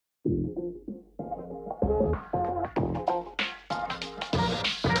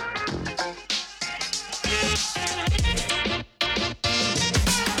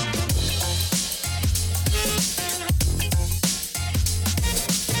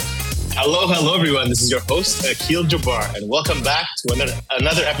Hello, everyone. This is your host, Akil Jabbar, and welcome back to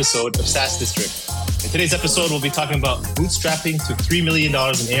another episode of SaaS District. In today's episode, we'll be talking about bootstrapping to $3 million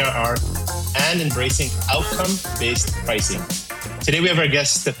in ARR and embracing outcome-based pricing. Today, we have our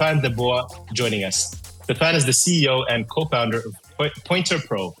guest, Stefan Debois, joining us. Stefan is the CEO and co-founder of Pointer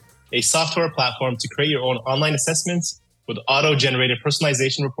Pro, a software platform to create your own online assessments with auto-generated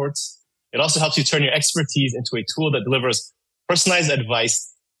personalization reports. It also helps you turn your expertise into a tool that delivers personalized advice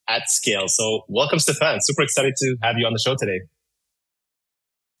at scale. So welcome, Stefan. Super excited to have you on the show today.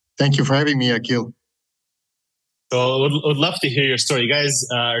 Thank you for having me, Akil. So would love to hear your story. You guys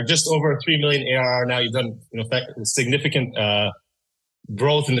are just over 3 million ARR now. You've done significant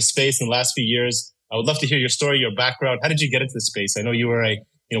growth in the space in the last few years. I would love to hear your story, your background. How did you get into the space? I know you were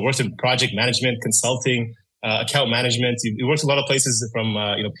worked in project management, consulting, account management. You worked a lot of places from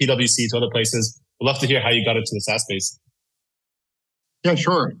PwC to other places. We'd love to hear how you got into the SaaS space. Yeah,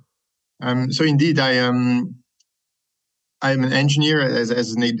 sure. So indeed, I'm an engineer as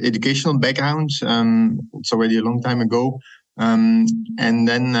an educational background. It's already a long time ago. And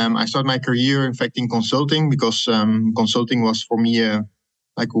then I started my career, in fact, in consulting because consulting was for me a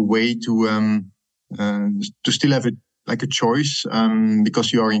way to still have a choice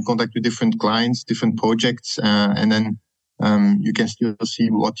because you are in contact with different clients, different projects, and then you can still see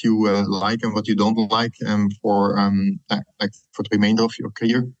what you like and what you don't like for the remainder of your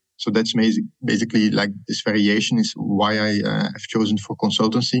career. So that's basically this variation is why I have chosen for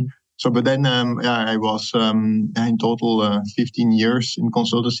consultancy. So, but then I was in total 15 years in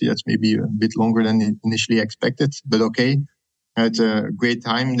consultancy. That's maybe a bit longer than initially expected, but okay. I had a great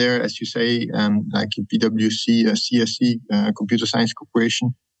time there, as you say, like PwC, CSC, Computer Science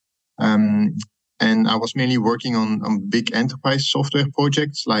Corporation. And I was mainly working on big enterprise software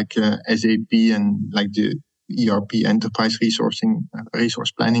projects like SAP and like the ERP enterprise resource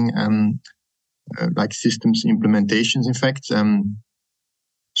planning, like systems implementations, in fact.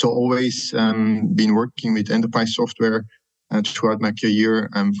 So always been working with enterprise software throughout my career,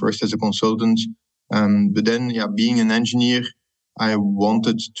 first as a consultant. But then, being an engineer, I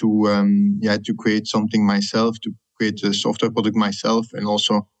wanted to create something myself, to create a software product myself, and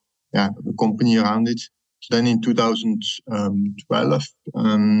also a company around it. So then in 2012,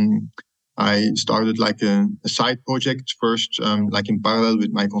 I started like a side project first, like in parallel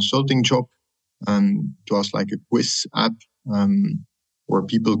with my consulting job. It was like a quiz app where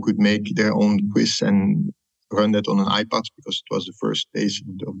people could make their own quiz and run that on an iPad because it was the first days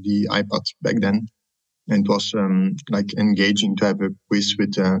of the iPad back then. And it was like engaging to have a quiz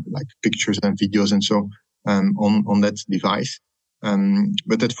with like pictures and videos and so on that device.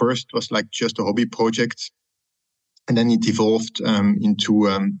 But at first it was like just a hobby project, and then it evolved into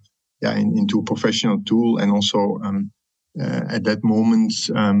a professional tool. And also at that moment,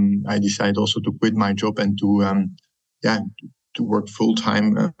 I decided also to quit my job and to work full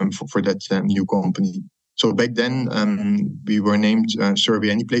time for that new company. So back then we were named Survey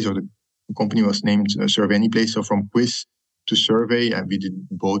Anyplace, or the company was named Survey Anyplace. So from quiz to survey, we did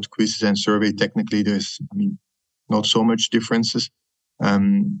both quizzes and survey. Technically, there's not so much differences.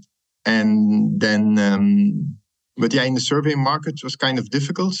 And then, but in the survey market it was kind of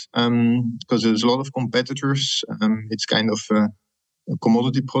difficult because there's a lot of competitors. It's kind of a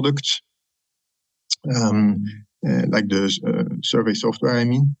commodity product, like the survey software,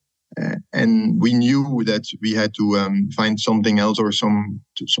 and we knew that we had to find something else or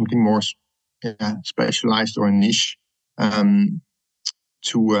something more specialized or niche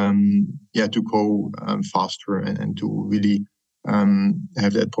to go faster and to really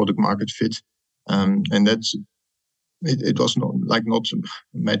have that product market fit. And that's it was not a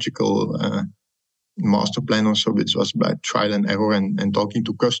magical master plan or so. It was about trial and error and talking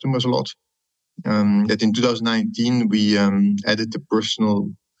to customers a lot. That in 2019 we added the personal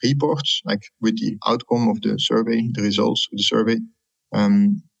reports, like with the outcome of the survey, the results of the survey,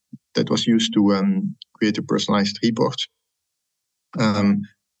 that was used to create a personalized report. And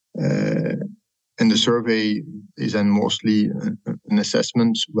the survey is then mostly an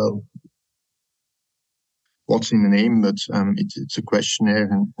assessment. Well, what's in the name, but it's a questionnaire.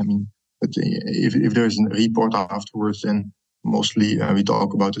 But if there's a report afterwards, then mostly we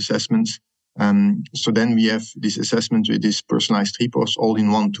talk about assessments. So then we have this assessment with these personalized reports all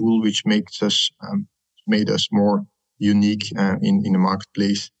in one tool, which made us more unique in the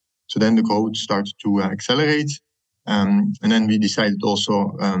marketplace. So then the growth started to accelerate. And then we decided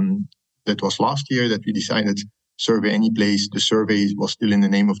also, that was last year, that we decided Survey Anyplace. The survey was still in the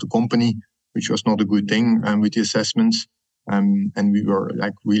name of the company, which was not a good thing with the assessments. And we were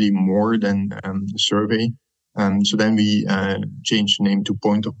like really more than a survey. So then we changed the name to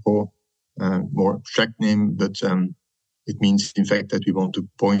Pointer Pro. more abstract name, but it means in fact that we want to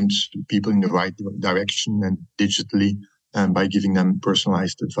point people in the right direction and digitally by giving them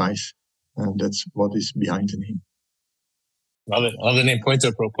personalized advice. And that's what is behind the name. Love it. Love the name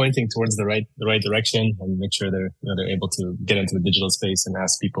pointing towards the right direction and make sure they're able to get into the digital space and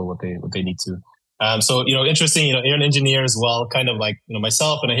ask people what they need to. So interesting. You're an engineer as well, kind of like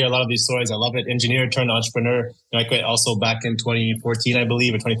myself, and I hear a lot of these stories. I love it. Engineer turned entrepreneur. I quit also back in 2014, I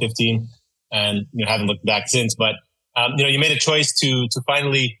believe, or 2015, and haven't looked back since. But you made a choice to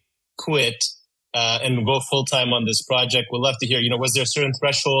finally quit and go full time on this project. We'd love to hear. Was there a certain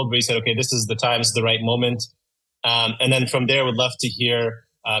threshold where you said, okay, this is the time, this is the right moment? And then from there, we'd love to hear,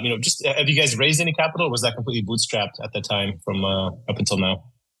 just have you guys raised any capital, or was that completely bootstrapped at the time from up until now?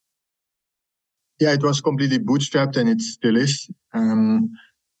 Yeah, it was completely bootstrapped, and it still is.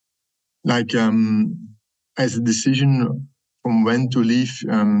 As a decision from when to leave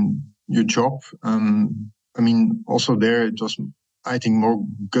your job, also there it was, I think, more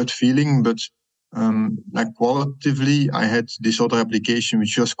gut feeling, but qualitatively, I had this other application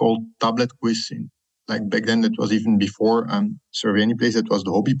which was called Tablet Quiz. Back then, that was even before Survey Anyplace. That was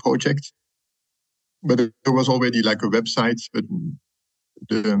the hobby project, but there was already a website, but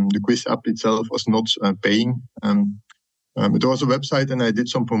the quiz app itself was not paying. But there was a website, and I did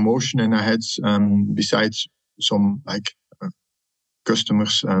some promotion, and I had besides some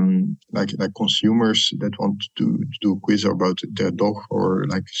customers, consumers that want to do a quiz about their dog or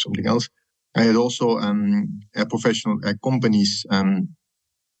something else. I had also professional companies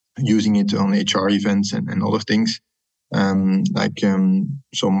using it on HR events and other things, some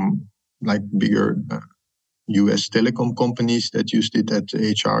bigger US telecom companies that used it at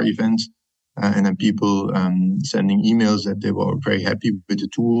HR events, and then people sending emails that they were very happy with the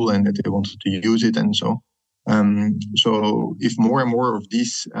tool and that they wanted to use it, and so. So if more and more of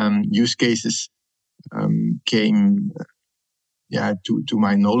these use cases came, to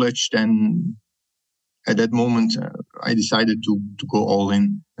my knowledge, then at that moment I decided to go all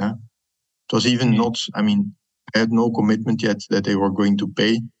in. It was even not. I had no commitment yet that they were going to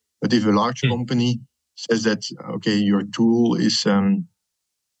pay. But if a large company says that, okay, your tool is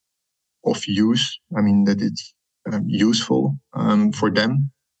of use, that it's useful for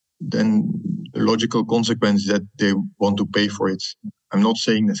them, then the logical consequence is that they want to pay for it. I'm not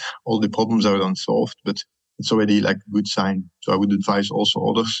saying that all the problems are unsolved, but it's already a good sign. So I would advise also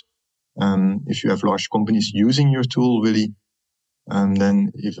others, if you have large companies using your tool really,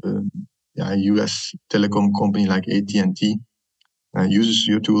 then if a US telecom company like AT&T uses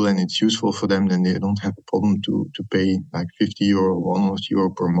your tool and it's useful for them, then they don't have a problem to pay €50 or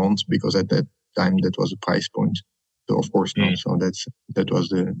 €100 per month, because at that time that was a price point. So of course not. So that was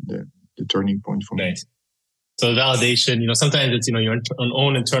the turning point for me. So validation, sometimes it's your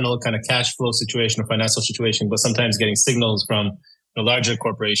own internal kind of cash flow situation or financial situation, but sometimes getting signals from larger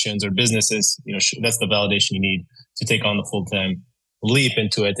corporations or businesses, that's the validation you need to take on the full-time leap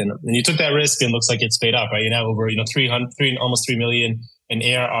into it. And you took that risk, and looks like it's paid off, right? You're now over, almost 3 million in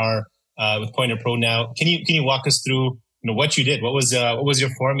ARR with Pointer Pro now. Can you walk us through, what you did? What was your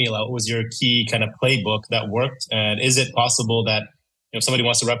formula? What was your key kind of playbook that worked? And is it possible that if somebody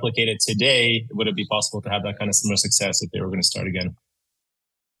wants to replicate it today, would it be possible to have that kind of similar success if they were going to start again?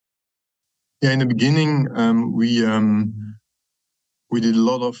 Yeah, in the beginning, we did a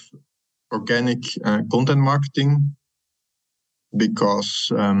lot of organic content marketing, because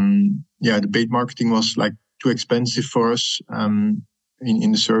the paid marketing was too expensive for us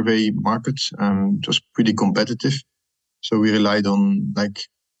in the survey market. It was pretty competitive, so we relied on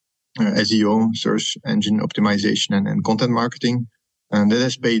SEO, search engine optimization, and content marketing, and that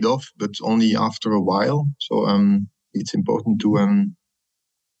has paid off, but only after a while. So it's important to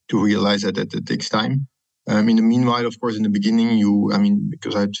realize that it takes time. In the meanwhile, of course, in the beginning,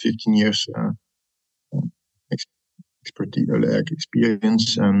 because I had 15 years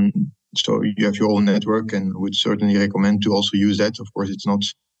experience, so you have your own network, and would certainly recommend to also use that. Of course, it's not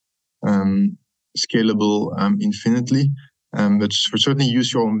scalable infinitely, but certainly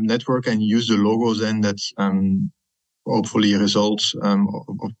use your own network and use the logos then that hopefully results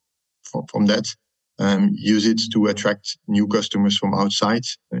from that. Use it to attract new customers from outside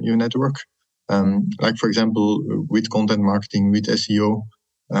your network, for example, with content marketing, with SEO,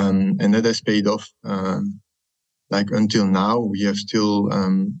 and that has paid off. Until now, we have still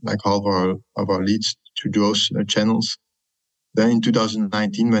half of our leads to those channels. Then in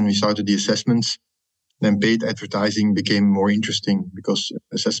 2019, when we started the assessments, then paid advertising became more interesting, because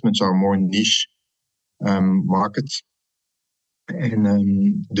assessments are more niche markets, and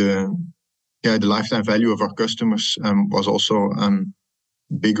the lifetime value of our customers was also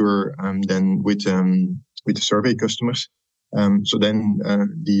bigger than with the survey customers. So then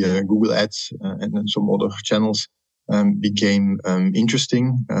the Google Ads and then some other channels became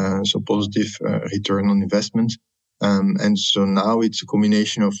interesting, so positive return on investment. And so now it's a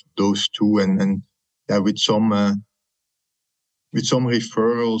combination of those two, and with some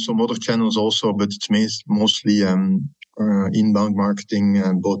referrals, some other channels also, but it's mostly inbound marketing,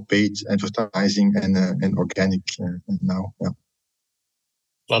 both paid advertising and organic now. Yeah.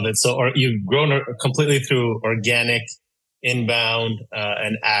 Love it. So you've grown completely through organic, inbound,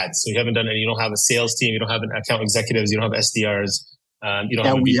 and ads. So you haven't done any. You don't have a sales team. You don't have an account executives. You don't have SDRs. You don't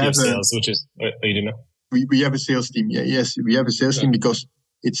have a VP of sales, which is you do know. We have a sales team. Yes, we have a sales team because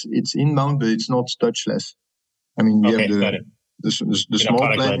it's inbound, but it's not touchless. I mean, we have the small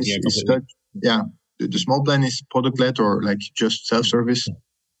plan is touch. Yeah, the small plan is product led or like just self service,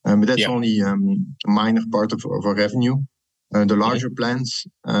 but that's only a minor part of our revenue. The larger plans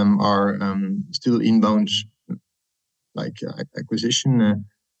are still inbound, like acquisition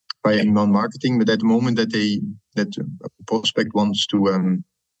by inbound marketing. But at the moment that a prospect wants to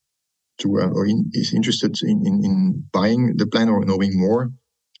or is interested in buying the plan or knowing more,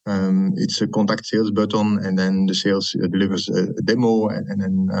 it's a contact sales button, and then the sales delivers a demo, and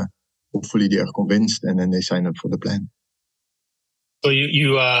then hopefully they are convinced, and then they sign up for the plan. So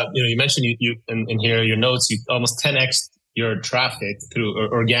you mentioned you in here your notes, you almost 10x your traffic through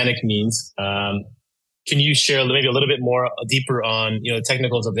organic means. Can you share maybe a little bit more deeper on the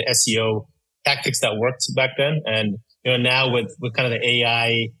technicals of the SEO tactics that worked back then, and now with kind of the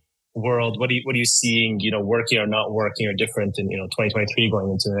AI world, what are you seeing working or not working or different in 2023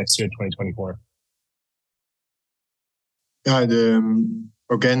 going into the next year 2024? Yeah, the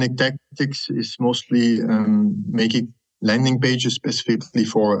organic tactics is mostly making landing pages specifically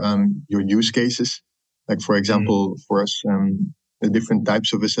for your use cases. Like for example, for us, the different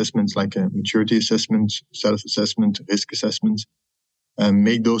types of assessments like maturity assessment, self-assessment, risk assessment.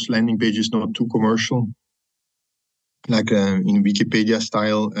 Make those landing pages not too commercial, like in Wikipedia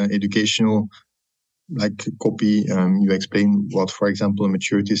style, educational, like copy. You explain what, for example, a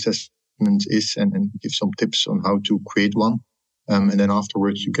maturity assessment is, and give some tips on how to create one. And then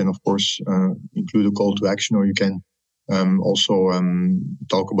afterwards, you can, of course, include a call to action, or you can also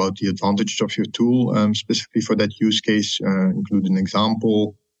talk about the advantages of your tool specifically for that use case, include an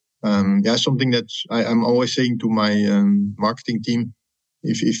example. Something that I'm always saying to my marketing team,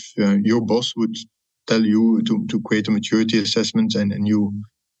 if your boss would tell you to create a maturity assessment and you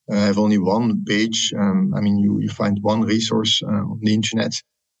have only one page, you find one resource on the internet,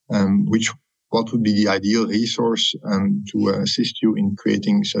 what would be the ideal resource to assist you in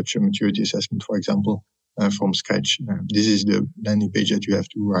creating such a maturity assessment, for example, from scratch. This is the landing page that you have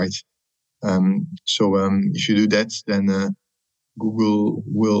to write. If you do that, then Google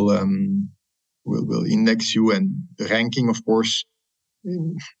will index you, and the ranking, of course,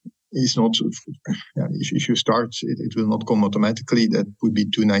 is not. If you start, it will not come automatically. That would be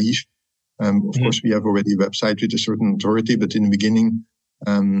too naive. Of course, we have already a website with a certain authority, but in the beginning,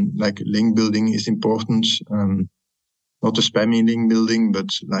 like link building is important. Not a spammy link building, but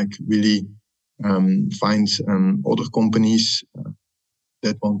like really find other companies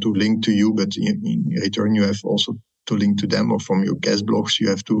that want to link to you, but in return you have also to link to them, or from your guest blogs you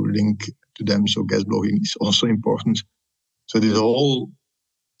have to link to them. So guest blogging is also important. So this whole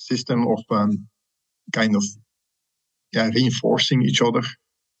system of reinforcing each other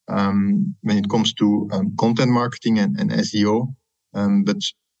when it comes to content marketing and SEO, but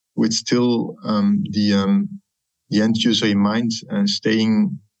with still the end user in mind,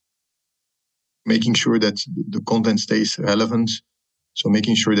 making sure that the content stays relevant. So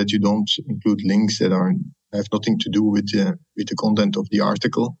making sure that you don't include links that have nothing to do with the content of the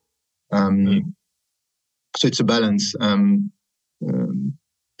article. So it's a balance,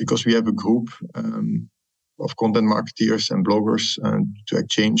 because we have a group of content marketeers and bloggers to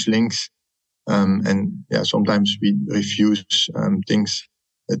exchange links. Sometimes we refuse things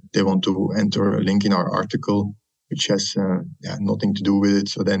that they want to enter a link in our article, which has nothing to do with it.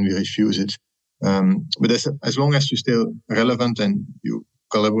 So then we refuse it. But as long as you stay relevant and you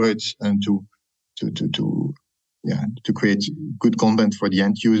collaborate and to create good content for the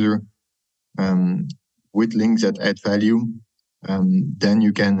end user with links that add value, then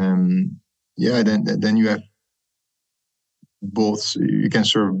you can then you have both. You can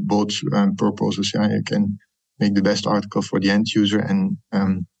serve both purposes. You can make the best article for the end user and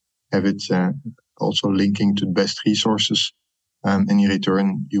have it also linking to the best resources. And in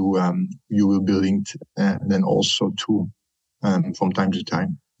return, you will be linked then also to from time to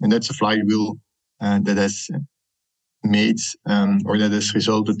time. And that's a flywheel that has made or that has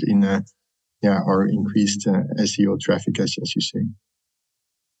resulted in our increased SEO traffic, as you say.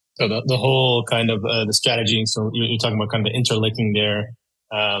 So the whole kind of the strategy. So you're talking about kind of the interlinking there.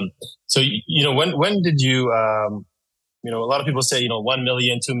 So when did you a lot of people say 1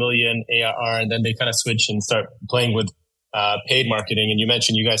 million, 2 million ARR, and then they kind of switch and start playing with paid marketing. And you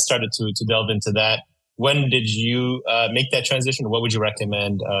mentioned you guys started to delve into that. When did you make that transition? What would you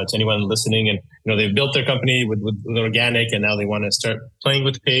recommend to anyone listening? And they've built their company with organic, and now they want to start playing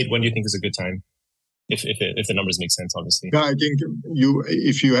with paid. When do you think is a good time? If the numbers make sense, obviously. Yeah, I think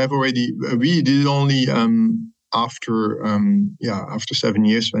if you have already, we did only after 7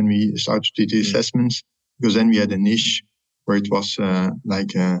 years when we started to do the assessments, because then we had a niche where it was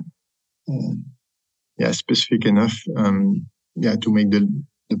specific enough to make the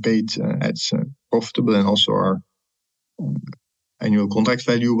paid ads profitable, and also our annual contract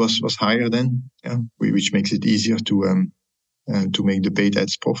value was higher then, which makes it easier to make the paid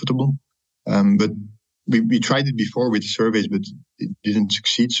ads profitable. But we tried it before with surveys, but it didn't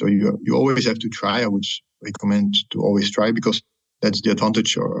succeed. So you always have to try. I would recommend to always try, because that's the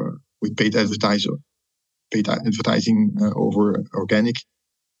advantage with paid advertising over organic.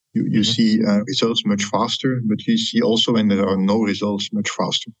 You see results much faster, but you see also when there are no results much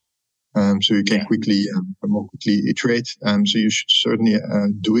faster. So you can more quickly iterate. So you should certainly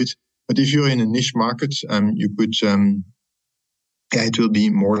do it. But if you're in a niche market, you could it will be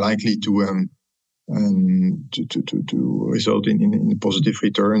more likely to result in a positive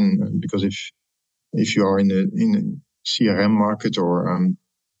return, because if you are in a CRM market or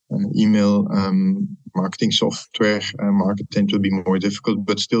email marketing software market, then it will be more difficult.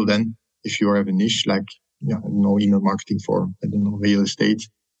 But still, then if you have a niche like email marketing for real estate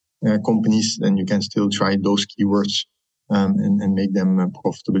companies, then you can still try those keywords and make them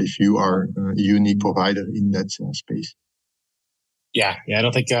profitable if you are a unique provider in that space. Yeah. I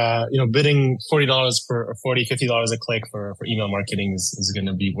don't think bidding $40 or $40, $50 a click for email marketing is going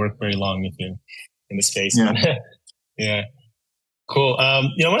to be worth very long if you're in the space. Yeah. Yeah. Cool. I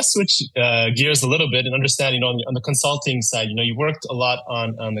want to switch gears a little bit and understand, on the consulting side, you worked a lot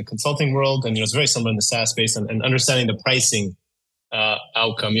on the consulting world, and it's very similar in the SaaS space, and understanding the pricing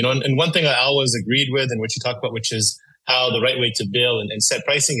outcome. And one thing I always agreed with, and what you talk about, which is how the right way to bill and set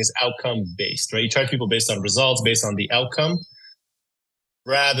pricing is outcome based, right? You charge people based on results, based on the outcome,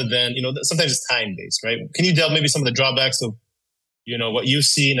 rather than, sometimes it's time based, right? Can you delve maybe some of the drawbacks of, what you've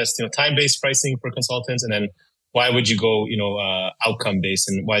seen as, time based pricing for consultants, and then why would you go, outcome based,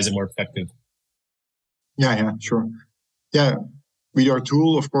 and why is it more effective? Yeah, sure. Yeah, with our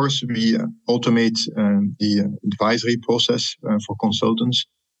tool, of course, we automate the advisory process for consultants.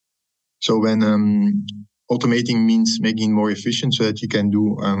 So when automating means making more efficient, so that you can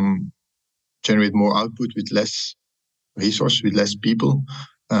generate more output with less resources, with less people.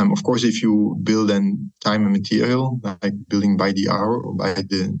 Of course, if you bill then time and material, like billing by the hour or by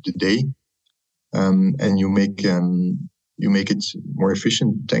the day, and you make it more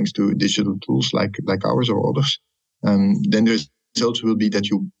efficient thanks to digital tools like ours or others, then the result will be that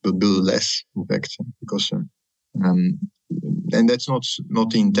you will bill less, in fact, because and that's not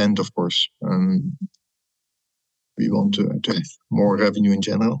the intent, of course. We want to have more revenue in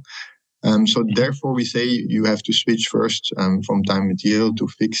general. So therefore, we say you have to switch first from time material to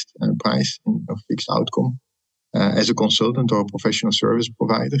fixed price or fixed outcome as a consultant or a professional service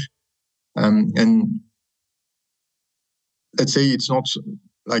provider. And let's say it's not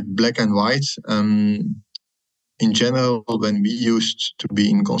like black and white. In general, when we used to be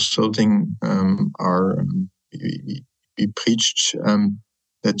in consulting, we preached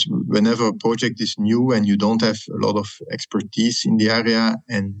that whenever a project is new and you don't have a lot of expertise in the area,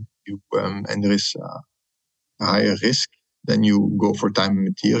 and there is a higher risk, then you go for time and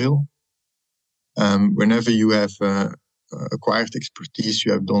material. Whenever you have acquired expertise,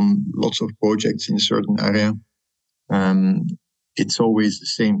 you have done lots of projects in a certain area, it's always the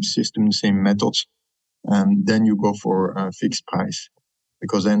same system, the same methods. Then you go for a fixed price,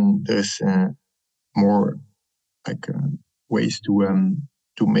 because then there's more ways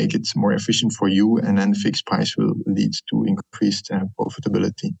to make it more efficient for you, and then fixed price will lead to increased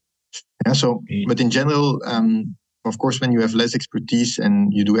profitability. Yeah. So, but in general, of course, when you have less expertise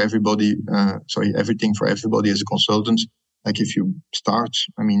and you do everything for everybody as a consultant, like if you start,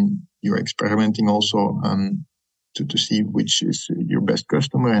 you're experimenting also to see which is your best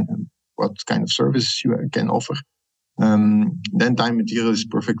customer and what kind of service you can offer. Then time material is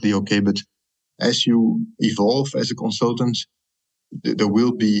perfectly okay. But as you evolve as a consultant, there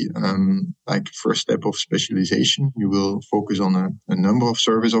will be first step of specialization. You will focus on a number of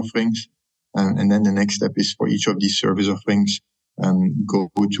service offerings, And then the next step is for each of these service offerings, go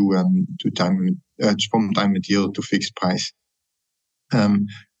to time, from time material to fixed price.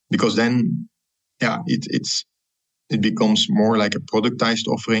 Because then, it becomes more like a productized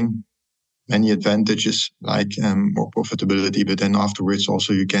offering, many advantages like more profitability, but then afterwards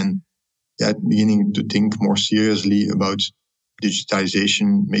also you can beginning to think more seriously about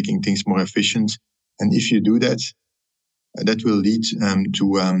digitization, making things more efficient. And if you do that, that will lead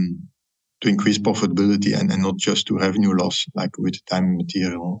to increase profitability and not just to revenue loss, like with the time and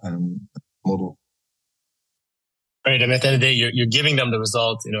material model. Right. And at the end of the day, you're giving them the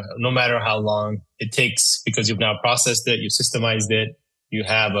result, no matter how long it takes, because you've now processed it, you've systemized it, you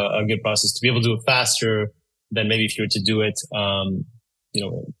have a good process to be able to do it faster than maybe if you were to do it,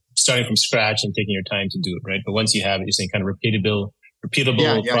 starting from scratch and taking your time to do it, right? But once you have it, you're saying kind of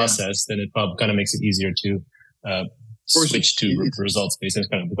repeatable process, then it probably kind of makes it easier to switch to results based, and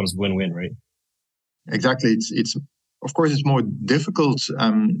it kind of becomes win-win, right? Exactly. It's of course it's more difficult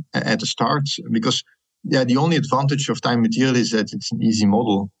at the start because the only advantage of time material is that it's an easy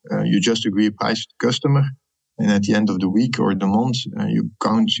model. You just agree a price with the customer, and at the end of the week or the month, you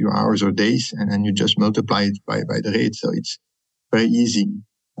count your hours or days, and then you just multiply it by the rate. So it's very easy.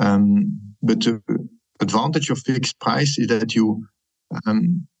 But the advantage of fixed price is that you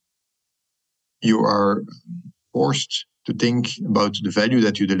are forced to think about the value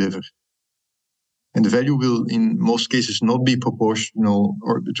that you deliver. And the value will, in most cases, not be proportional,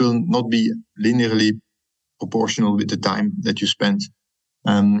 or it will not be linearly proportional with the time that you spend.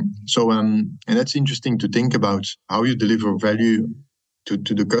 And that's interesting to think about how you deliver value to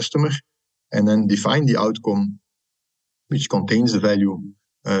the customer, and then define the outcome which contains the value.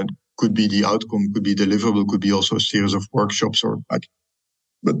 Could be the outcome, could be deliverable, could be also a series of workshops or like.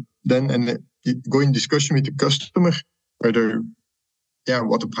 But then go in discussion with the customer whether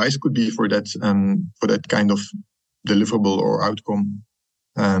what the price could be for that kind of deliverable or outcome,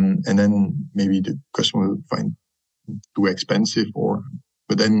 and then maybe the customer will find too expensive,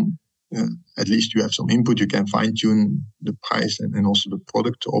 but then at least you have some input. You can fine tune the price and also the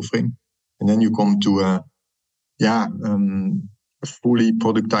product offering, and then you come to a fully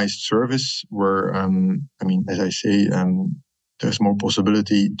productized service where as I say, there's more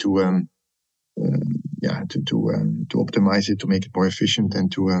possibility to optimize it, to make it more efficient,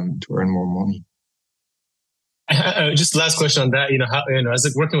 and to earn more money. Just last question on that. As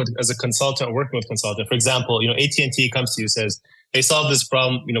a consultant, working with consultant, for example, AT&T comes to you, says, "Hey, solve this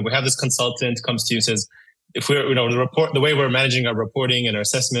problem. We have this consultant comes to you, says, if we're, the way we're managing our reporting and our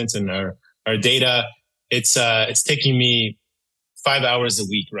assessments and our data, it's taking me 5 hours a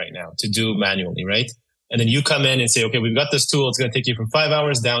week right now to do manually, right? And then you come in and say, okay, we've got this tool. It's going to take you from 5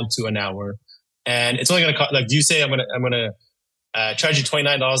 hours down to an hour. And it's only going to cost, like, do you say I'm going to charge you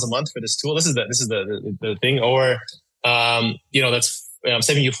 $29 a month for this tool? This is the thing. Or, that's, I'm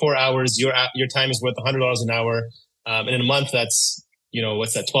saving you 4 hours. Your time is worth $100 an hour. And in a month, that's,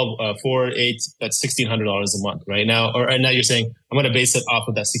 what's that? 4, 8, that's $1,600 a month right now. Or now you're saying, I'm going to base it off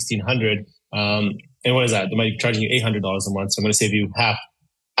of that 1,600. And what is that? They might be charging you $800 a month. So I'm going to save you half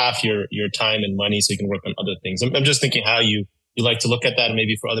your time and money so you can work on other things. I'm just thinking how you like to look at that, and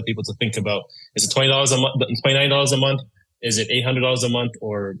maybe for other people to think about, is it $20 a month, $29 a month? Is it $800 a month,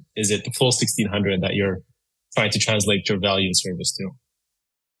 or is it the full 1,600 that you're trying to translate your value and service to?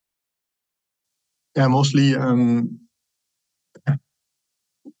 Yeah, mostly, our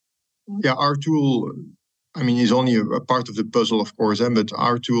tool, is only a part of the puzzle, of course, but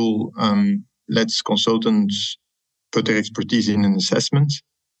our tool lets consultants put their expertise in an assessment,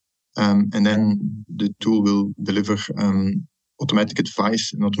 and then the tool will deliver automatic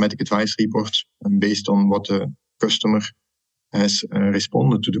advice reports based on what the customer has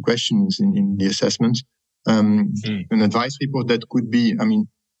responded to the questions in the assessment. An advice report that could be,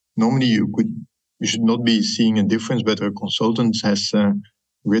 normally you should not be seeing a difference whether a consultant has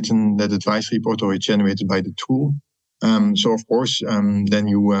written that advice report or it's generated by the tool. So of course, then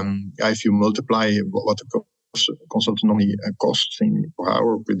you, if you multiply what the consultant normally costs per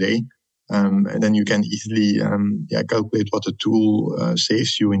hour per day, and then you can easily calculate what the tool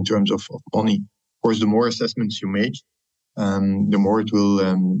saves you in terms of money. Of course, the more assessments you make, the more it will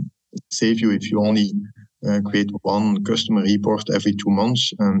save you. If you only create one customer report every 2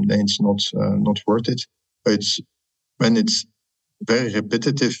 months, then it's not worth it. But when it's very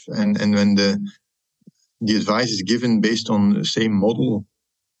repetitive and when the advice is given based on the same model,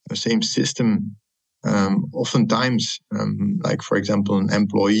 the same system, oftentimes, like for example, an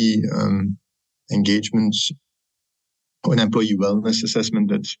employee engagement or an employee wellness assessment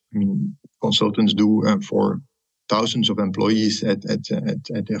that consultants do for thousands of employees at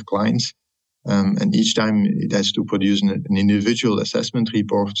their clients. And each time it has to produce an individual assessment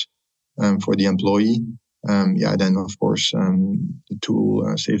report for the employee. Then of course the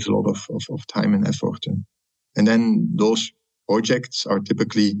tool saves a lot of time and effort. And then those projects are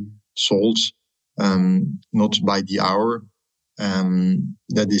typically sold not by the hour.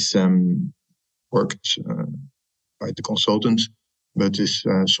 That is worked by the consultant, but is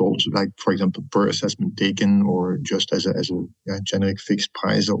sold like, for example, per assessment taken or just as a generic fixed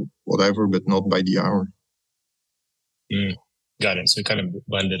price or whatever, but not by the hour. Got it. So we kind of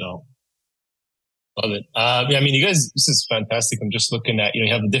blend it all. Love it. You guys, this is fantastic. I'm just looking at,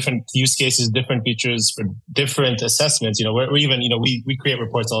 you have the different use cases, different features for different assessments. We're even, we create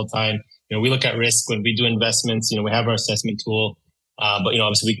reports all the time. We look at risk when we do investments. We have our assessment tool. But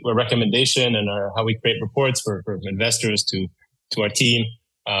obviously our recommendation and how we create reports for investors to our team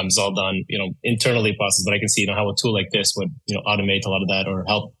is all done, internally process. But I can see, how a tool like this would, automate a lot of that or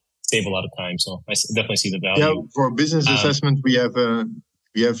help save a lot of time. So I definitely see the value. Yeah, for business assessment, we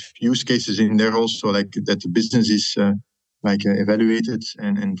have use cases in there also, like that the business is evaluated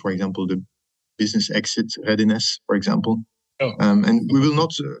and for example, the business exit readiness, for example. And we will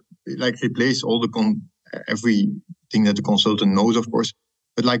not replace all everything that the consultant knows, of course,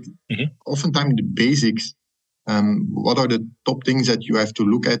 but oftentimes the basics. What are the top things that you have to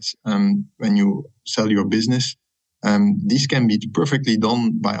look at when you sell your business? These can be perfectly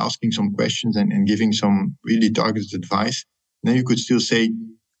done by asking some questions and giving some really targeted advice. Then you could still say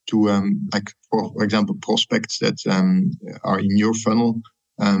to, for example, prospects that are in your funnel.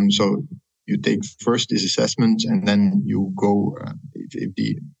 So you take first this assessment and then you go,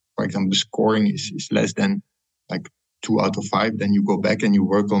 if for example, the scoring is less than 2 out of 5, then you go back and you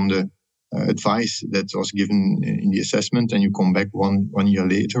work on the advice that was given in the assessment, and you come back one year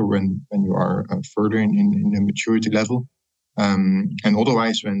later when you are further in the maturity level. And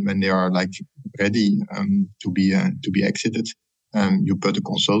otherwise, when they are ready to be exited, you put a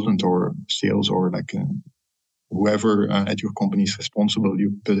consultant or sales or whoever at your company is responsible,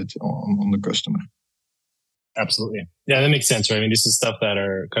 you put it on the customer. Absolutely. Yeah, that makes sense, right? This is stuff that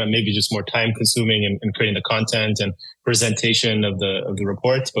are kind of maybe just more time consuming and creating the content and presentation of the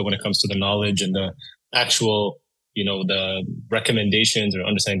reports. But when it comes to the knowledge and the actual, the recommendations or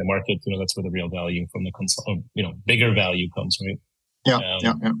understanding the market, that's where the real value from the consultant, bigger value comes, right? Yeah,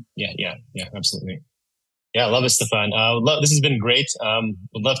 absolutely. Yeah, I love it, Stefan. This has been great.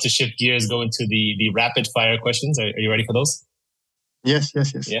 Would love to shift gears, go into the rapid fire questions. Are you ready for those? Yes.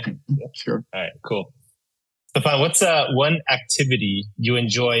 Yeah. Sure. All right, cool. Stefan, what's one activity you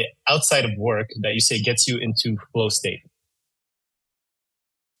enjoy outside of work that you say gets you into flow state?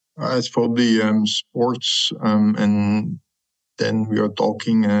 It's probably sports, and then we are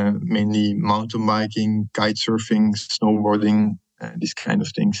talking mainly mountain biking, kite surfing, snowboarding, these kind of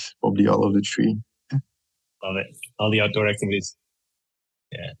things. Probably all of the three. Love it. All the outdoor activities.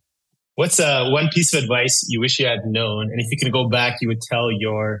 Yeah. What's one piece of advice you wish you had known, and if you could go back, you would tell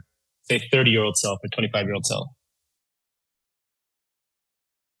your, say, 30-year-old self or 25-year-old self?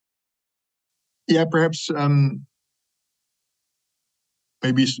 Yeah, perhaps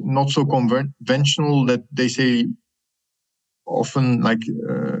maybe it's not so conventional that they say often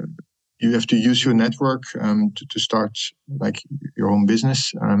you have to use your network to start your own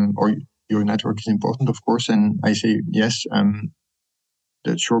business, or your network is important, of course. And I say yes,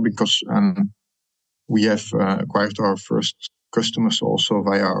 that's sure, because we have acquired our first customers also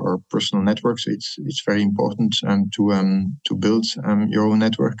via our personal network. So it's very important to build your own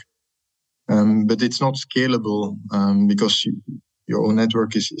network. But it's not scalable because your own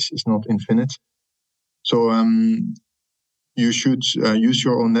network is not infinite. So you should use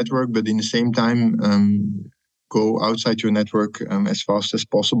your own network, but in the same time go outside your network as fast as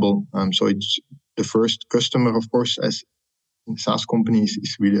possible. So it's the first customer, of course, as SaaS companies,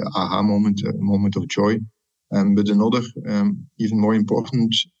 is really an aha moment, a moment of joy. But another even more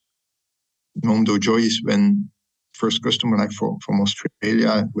important moment of joy is when first customer, from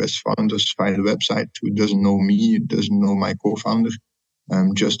Australia, who has found us via the website, who doesn't know me, doesn't know my co-founder,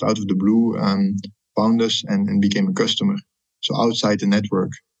 just out of the blue, found us and became a customer. So outside the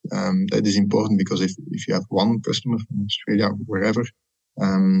network, that is important, because if you have one customer from Australia, wherever,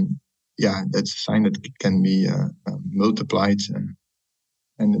 that's a sign that it can be multiplied,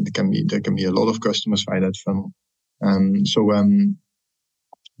 and there can be a lot of customers via that funnel.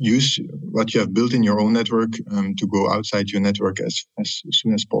 Use what you have built in your own network to go outside your network as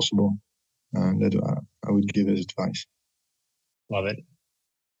soon as possible. That I would give as advice. Love it.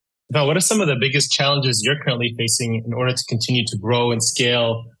 Now, what are some of the biggest challenges you're currently facing in order to continue to grow and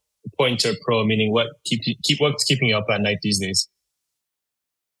scale Pointer Pro? Meaning, what's keeping you up at night these days?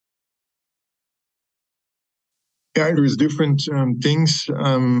 Yeah, there's different things.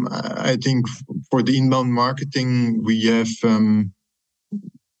 I think for the inbound marketing, we have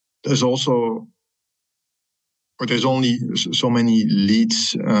there's also, or there's only so many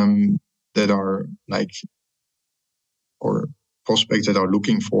leads that are like, or prospects that are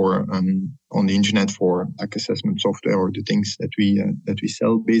looking for on the internet for like assessment software or the things that we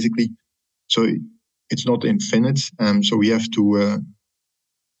sell basically. So it's not infinite. So we have to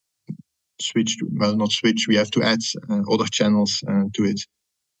not switch. We have to add other channels to it,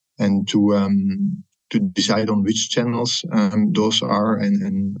 and to decide on which channels those are,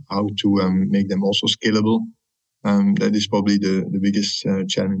 and how to make them also scalable. That is probably the biggest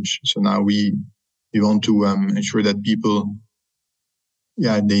challenge. So now we want to ensure that people,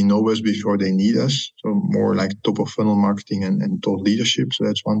 they know us before they need us. So more like top of funnel marketing and thought leadership. So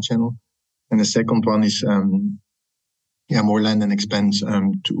that's one channel. And the second one is more land and expand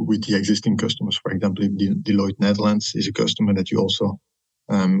with the existing customers. For example, if Deloitte Netherlands is a customer, that you also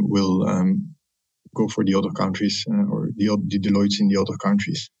will go for the other countries or the Deloittes in the other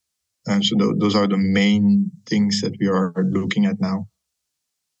countries. So those are the main things that we are looking at now.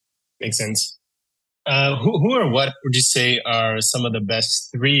 Makes sense. Who or what would you say are some of the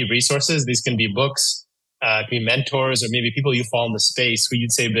best 3 resources? These can be books, can be mentors, or maybe people you follow in the space who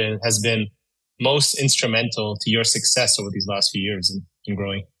you'd say has been most instrumental to your success over these last few years in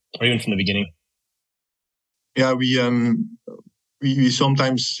growing, or even from the beginning? Yeah, we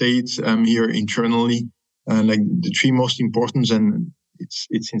sometimes say it here internally, like the 3 most important, and it's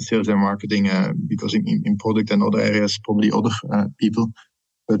in sales and marketing, because in product and other areas, probably other people.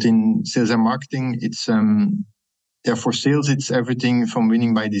 But in sales and marketing, it's for sales, it's everything from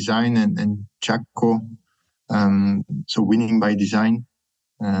winning by design and Jaco. So winning by design.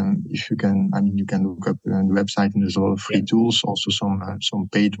 If you can, you can look up the website, and there's a lot of free tools, also some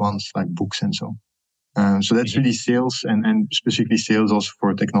paid ones like books and so. So that's really sales, and specifically sales also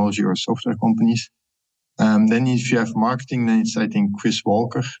for technology or software companies. Then if you have marketing, then it's, I think, Chris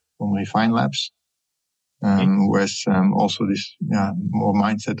Walker from Refine Labs, who has also this more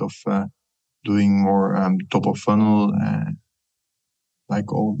mindset of doing more top of funnel, not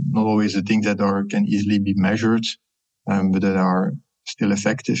always the things that can easily be measured, but that are still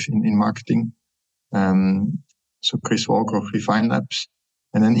effective in marketing. So Chris Walker of Refine Labs.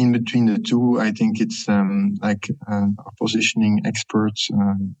 And then in between the two, I think it's our positioning experts,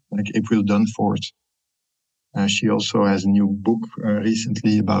 like April Dunford. She also has a new book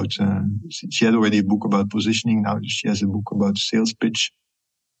recently about, she had already a book about positioning. Now she has a book about sales pitch.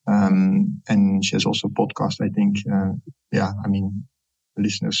 And she has also a podcast, I think.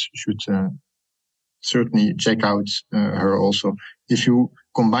 Listeners should certainly check out her also. If you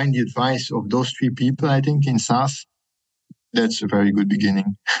combine the advice of those 3 people, I think, in SaaS, that's a very good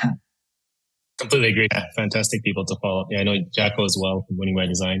beginning. Completely agree. Yeah, fantastic people to follow. Yeah, I know Jaco as well from Winning by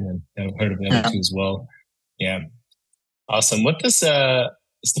Design, and I've heard of the other 2 as well. Yeah. Awesome.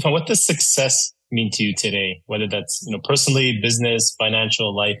 Stefan, what does success mean to you today? Whether that's, personally, business,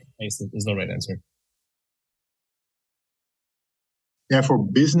 financial, life, there's no right answer. Yeah, for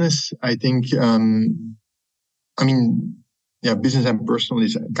business, I think, business and personal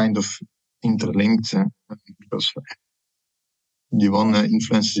is kind of interlinked, because the one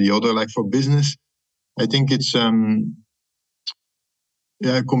influences the other. Like for business, I think it's a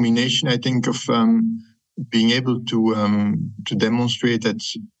combination, I think, of being able to demonstrate that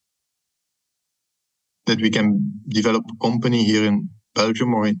we can develop a company here in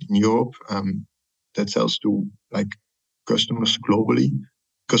Belgium or in Europe that sells to customers globally,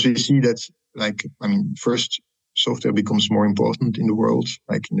 because we see that first, software becomes more important in the world,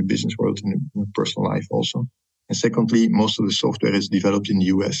 like in the business world, in the personal life also, and secondly, most of the software is developed in the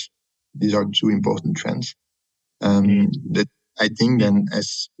US. These are 2 important trends. That I think then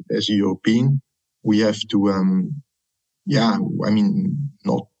as a European, we have to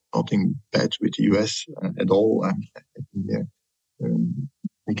nothing bad with the US at all.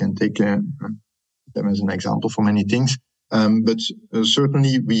 We can take them as an example for many things. But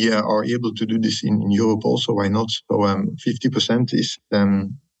certainly we are able to do this in Europe also. Why not? So 50% is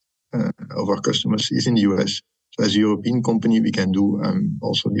of our customers is in the US. So as a European company, we can do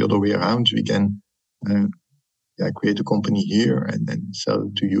also the other way around. We can create a company here and sell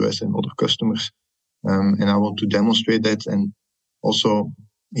it to US and other customers. And I want to demonstrate that and also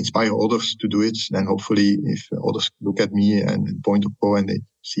inspire others to do it. Then hopefully if others look at me and point of view and they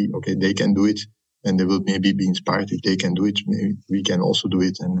see, okay, they can do it, and they will maybe be inspired. If they can do it, maybe we can also do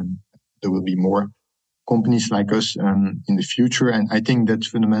it. And there will be more companies like us in the future. And I think that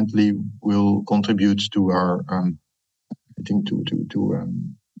fundamentally will contribute to our,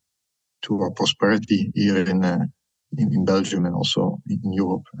 to our prosperity here in Belgium and also in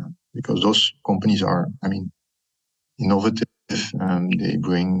Europe, because those companies are, innovative. They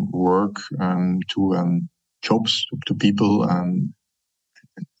bring work to jobs to people.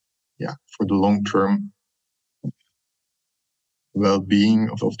 For the long term well-being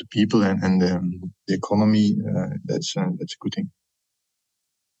of the people and the economy. That's a good thing.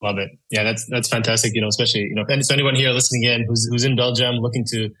 Love it. Yeah, that's fantastic. Especially so anyone here listening in who's in Belgium looking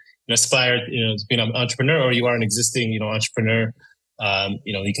to aspire to be an entrepreneur, or you are an existing entrepreneur.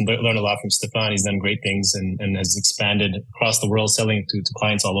 You can learn a lot from Stefan. He's done great things and has expanded across the world, selling to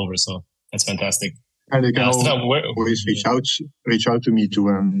clients all over. So that's fantastic. And they can always reach out to me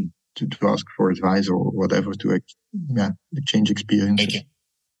to ask for advice or whatever to exchange experiences.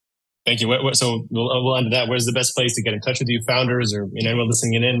 Thank you. So we'll end that. Where's the best place to get in touch with you, founders, or anyone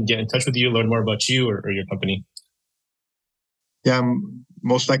listening in, get in touch with you, learn more about you or your company? Yeah, I'm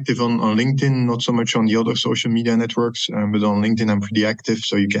most active on LinkedIn, not so much on the other social media networks, but on LinkedIn I'm pretty active,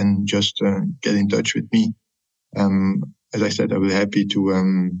 so you can just get in touch with me. As I said, I will be happy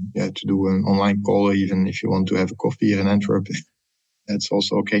to do an online call, even if you want to have a coffee here in Antwerp. That's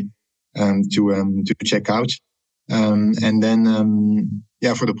also okay. To check out. And then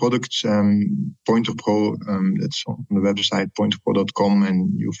for the products, Pointer Pro, that's on the website pointerpro.com,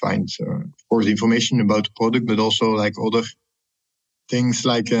 and you find of course information about the product, but also like other things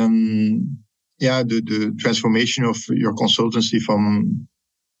like the transformation of your consultancy from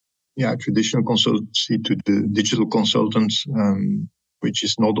traditional consultancy to the digital consultants, which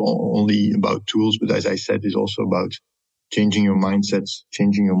is not only about tools, but as I said, is also about changing your mindsets,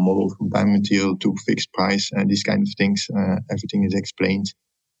 changing your model from time material to fixed price, and these kind of things. Everything is explained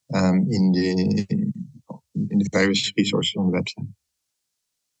in the various resources on the website.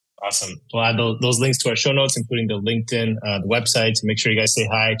 Awesome. We'll add those links to our show notes, including the LinkedIn, the website. So make sure you guys say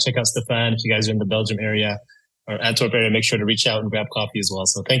hi. Check out Stefan if you guys are in the Belgium area or Antwerp area. Make sure to reach out and grab coffee as well.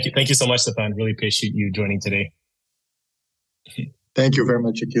 So thank you so much, Stefan. Really appreciate you joining today. Thank you very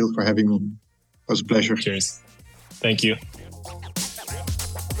much, Akil, for having me. It was a pleasure. Cheers. Thank you.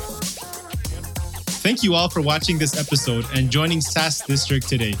 Thank you all for watching this episode and joining SaaS District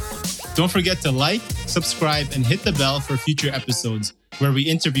today. Don't forget to like, subscribe, and hit the bell for future episodes where we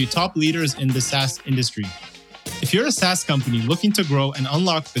interview top leaders in the SaaS industry. If you're a SaaS company looking to grow and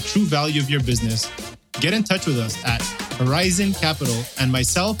unlock the true value of your business, get in touch with us at Horizon Capital, and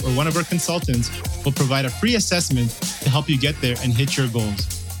myself or one of our consultants will provide a free assessment to help you get there and hit your goals.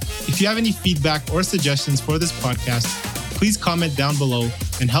 If you have any feedback or suggestions for this podcast, please comment down below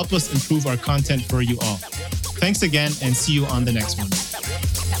and help us improve our content for you all. Thanks again, and see you on the next one.